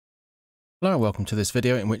Hello, welcome to this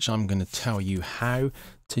video in which I'm going to tell you how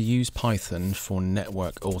to use Python for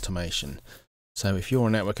network automation. So if you're a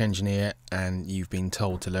network engineer and you've been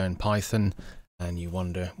told to learn Python and you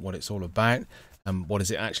wonder what it's all about and what does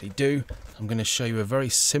it actually do, I'm going to show you a very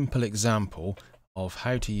simple example of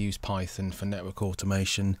how to use Python for network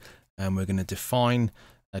automation, and we're going to define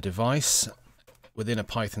a device within a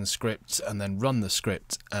Python script and then run the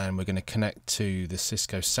script, and we're going to connect to the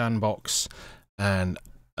Cisco Sandbox, and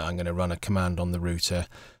I'm going to run a command on the router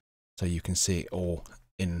so you can see it all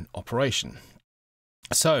in operation.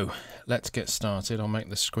 So let's get started. I'll make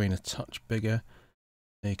the screen a touch bigger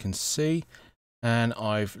so you can see, and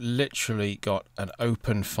I've literally got an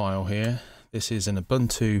open file here. This is an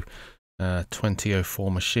Ubuntu 2004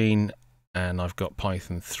 machine, and I've got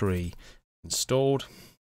Python 3 installed.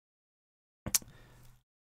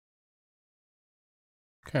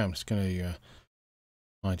 Okay, I'm just going to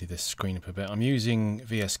tidy this screen up a bit. I'm using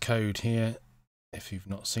VS Code here, if you've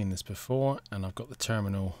not seen this before, and I've got the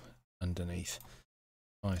terminal underneath.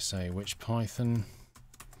 I say which Python.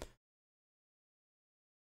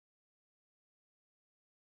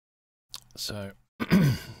 So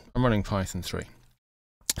I'm running Python 3.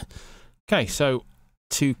 Okay, so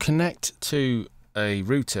to connect to a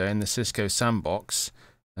router in the Cisco Sandbox,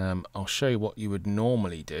 I'll show you what you would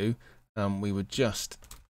normally do. We would just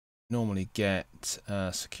normally get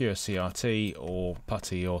secure CRT or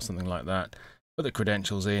PuTTY or something like that, put the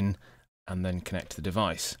credentials in and then connect to the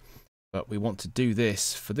device. But we want to do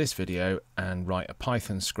this for this video and write a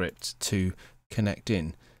Python script to connect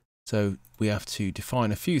in. So we have to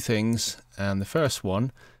define a few things, and the first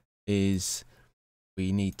one is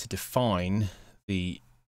we need to define the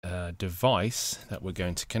device that we're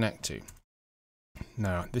going to connect to.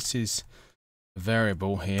 Now this is a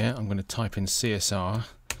variable here. I'm going to type in CSR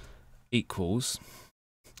equals,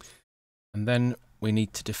 and then we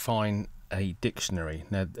need to define a dictionary.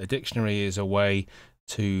 Now a dictionary is a way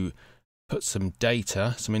to put some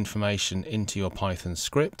data, some information into your Python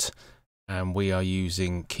script, and we are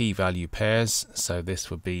using key value pairs, so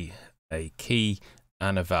this would be a key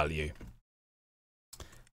and a value.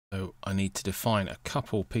 So I need to define a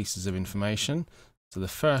couple pieces of information. So the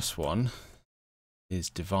first one is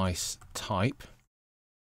device type,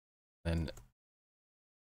 and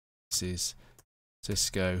this is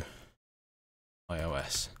Cisco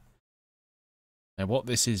iOS. Now what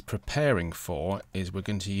this is preparing for is we're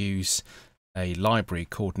going to use a library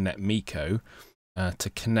called Netmiko to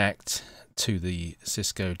connect to the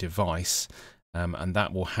Cisco device, and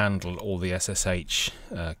that will handle all the SSH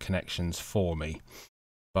connections for me.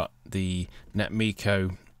 But the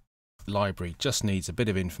Netmiko library just needs a bit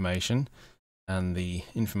of information, and the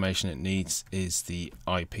information it needs is the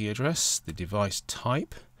IP address, the device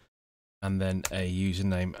type, and then a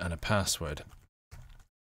username and a password.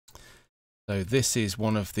 So this is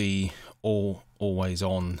one of the always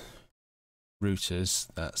on routers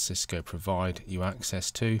that Cisco provide you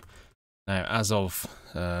access to. Now as of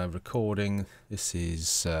recording, this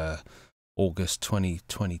is August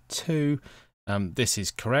 2022. This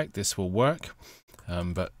is correct, this will work,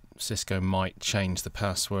 but Cisco might change the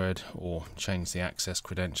password or change the access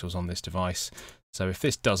credentials on this device. So if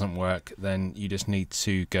this doesn't work, then you just need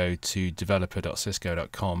to go to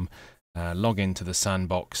developer.cisco.com, log into the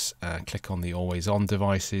sandbox, click on the always on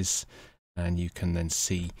devices, and you can then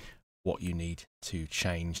see what you need to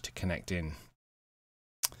change to connect in.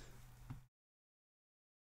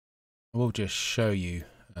 We'll just show you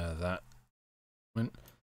that.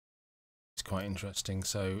 It's quite interesting.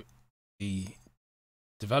 So the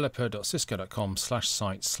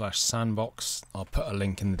developer.cisco.com/site/sandbox. I'll put a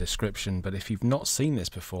link in the description, but if you've not seen this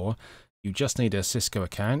before, you just need a Cisco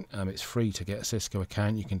account. It's free to get a Cisco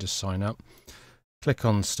account. You can just sign up. Click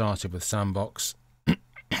on Started with Sandbox.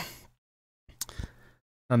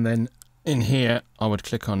 And then in here, I would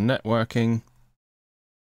click on Networking.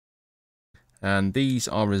 And these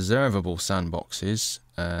are reservable sandboxes,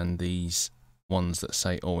 and these ones that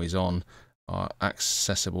say Always On are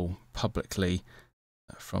accessible publicly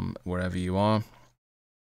from wherever you are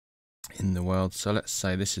in the world. So let's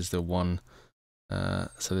say this is the one.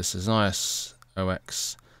 So this is iOS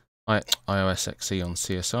XE on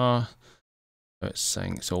CSR. So it's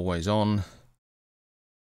saying it's always on,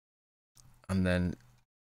 and then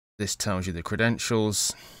this tells you the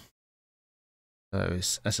credentials. So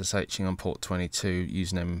it's SSHing on port 22,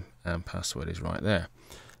 username and password is right there.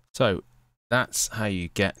 So that's how you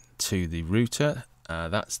get to the router.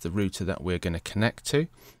 That's the router that we're going to connect to.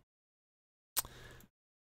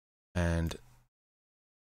 And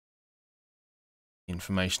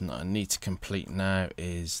information that I need to complete now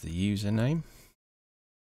is the username.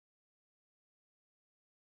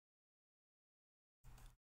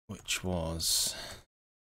 which was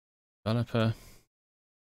developer,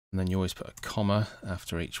 and then you always put a comma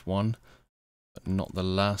after each one, but not the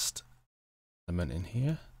last element in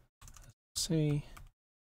here. Let's see,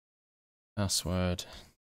 password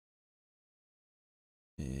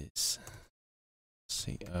is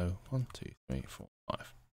CO123455.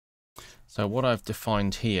 So what I've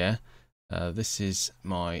defined here, this is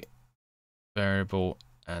my variable,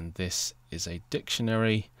 and this is a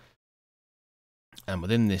dictionary, and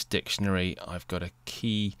within this dictionary I've got a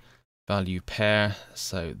key value pair.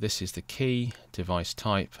 So this is the key, device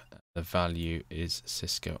type, the value is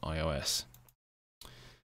Cisco iOS.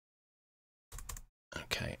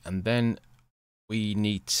 Okay, and then we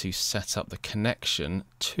need to set up the connection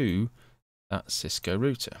to that Cisco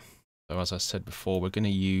router. So as I said before, we're going to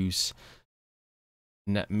use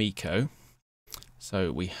Netmiko.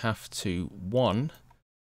 So we have to, one,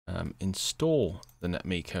 install the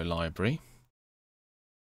Netmiko library,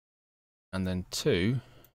 and then two,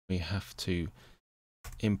 we have to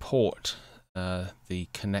import the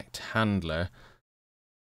Connect Handler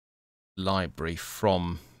library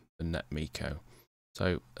from the Netmiko.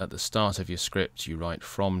 So at the start of your script, you write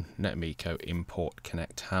from Netmiko import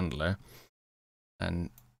Connect Handler, and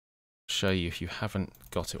show you if you haven't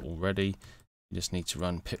got it already, you just need to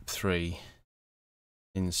run pip3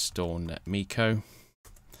 install Netmiko.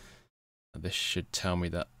 This should tell me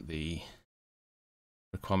that the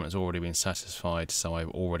requirement has already been satisfied, so I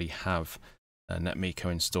already have Netmiko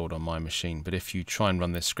installed on my machine. But if you try and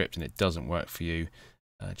run this script and it doesn't work for you,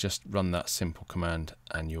 just run that simple command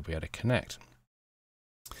and you'll be able to connect.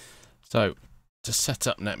 So to set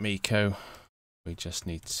up Netmiko, we just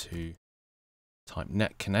need to type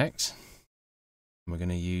net connect. We're going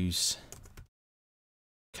to use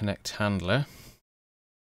Connect Handler.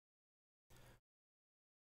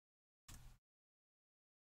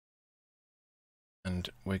 And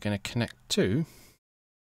we're going to connect to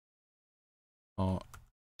our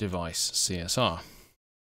device CSR.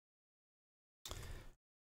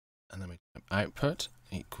 And then we type output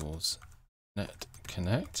equals net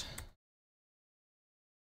connect.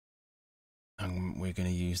 And we're going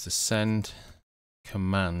to use the send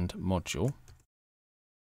command module.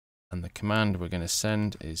 And the command we're going to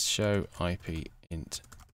send is show IP int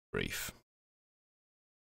brief.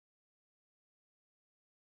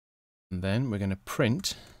 And then we're going to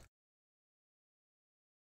print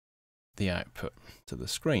the output to the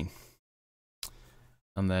screen.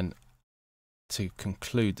 And then to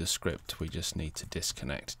conclude the script, we just need to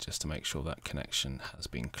disconnect just to make sure that connection has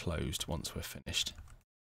been closed once we're finished.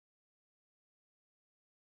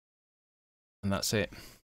 And that's it.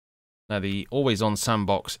 Now the always on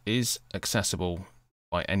sandbox is accessible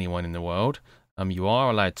by anyone in the world. You are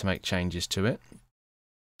allowed to make changes to it,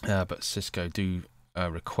 but Cisco do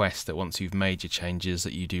request that once you've made your changes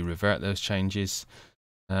that you do revert those changes.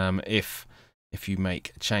 If you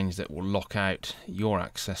make a change that will lock out your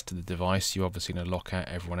access to the device, you're obviously going to lock out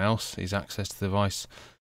everyone else's access to the device.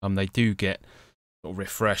 They do get sort of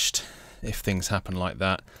refreshed if things happen like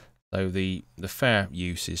that. So the fair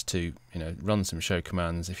use is to run some show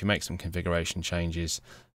commands. If you make some configuration changes,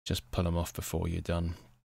 just pull them off before you're done.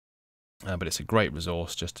 But it's a great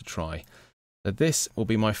resource just to try. So this will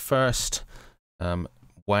be my first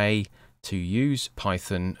way to use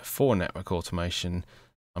Python for network automation.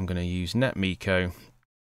 I'm going to use Netmiko.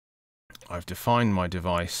 I've defined my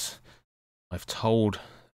device. I've told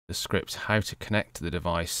the script how to connect to the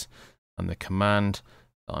device, and the command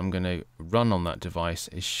that I'm going to run on that device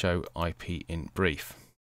is show IP int brief.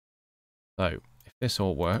 So if this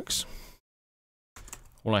all works,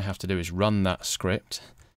 all I have to do is run that script.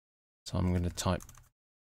 So I'm going to type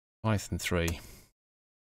Python 3,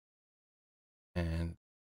 and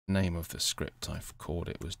the name of the script I've called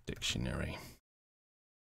it was dictionary.py.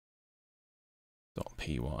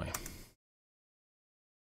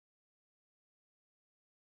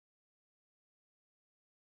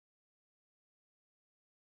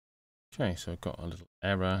 Okay, so I've got a little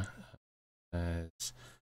error. As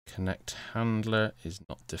connect handler is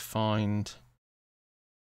not defined.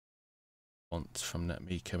 Want from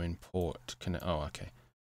Netmiko import connect. Oh, okay.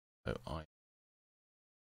 So I need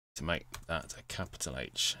to make that a capital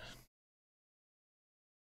H.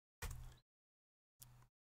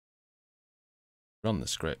 Run the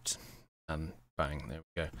script, and bang, there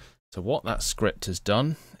we go. So what that script has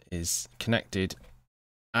done is connected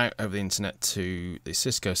out over the internet to the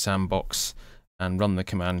Cisco Sandbox and run the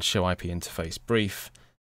command show IP interface brief,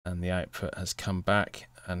 and the output has come back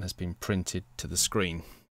and has been printed to the screen.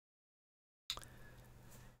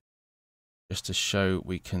 Just to show,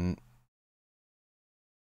 we can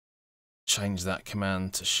change that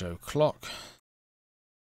command to show clock.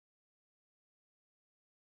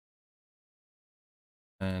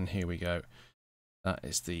 and here we go. That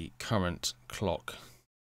is the current clock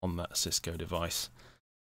on that Cisco device.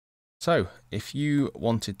 So if you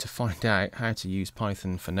wanted to find out how to use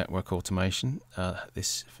Python for network automation,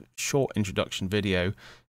 this short introduction video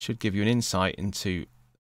should give you an insight into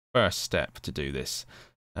the first step to do this.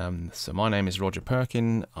 So my name is Roger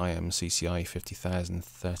Perkin. I am CCIE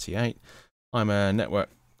 50038. I'm a network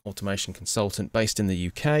automation consultant based in the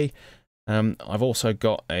UK. I've also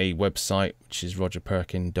got a website which is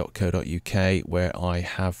rogerperkin.co.uk, where I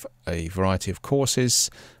have a variety of courses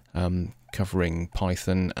covering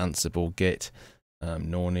Python, Ansible, Git,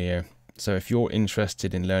 Nornir. So if you're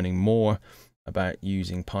interested in learning more about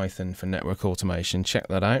using Python for network automation, check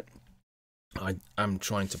that out. I am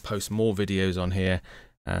trying to post more videos on here,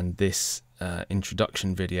 and this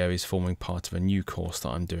introduction video is forming part of a new course that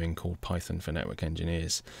I'm doing called Python for Network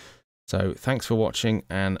Engineers. So thanks for watching,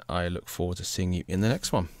 and I look forward to seeing you in the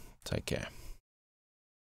next one. Take care.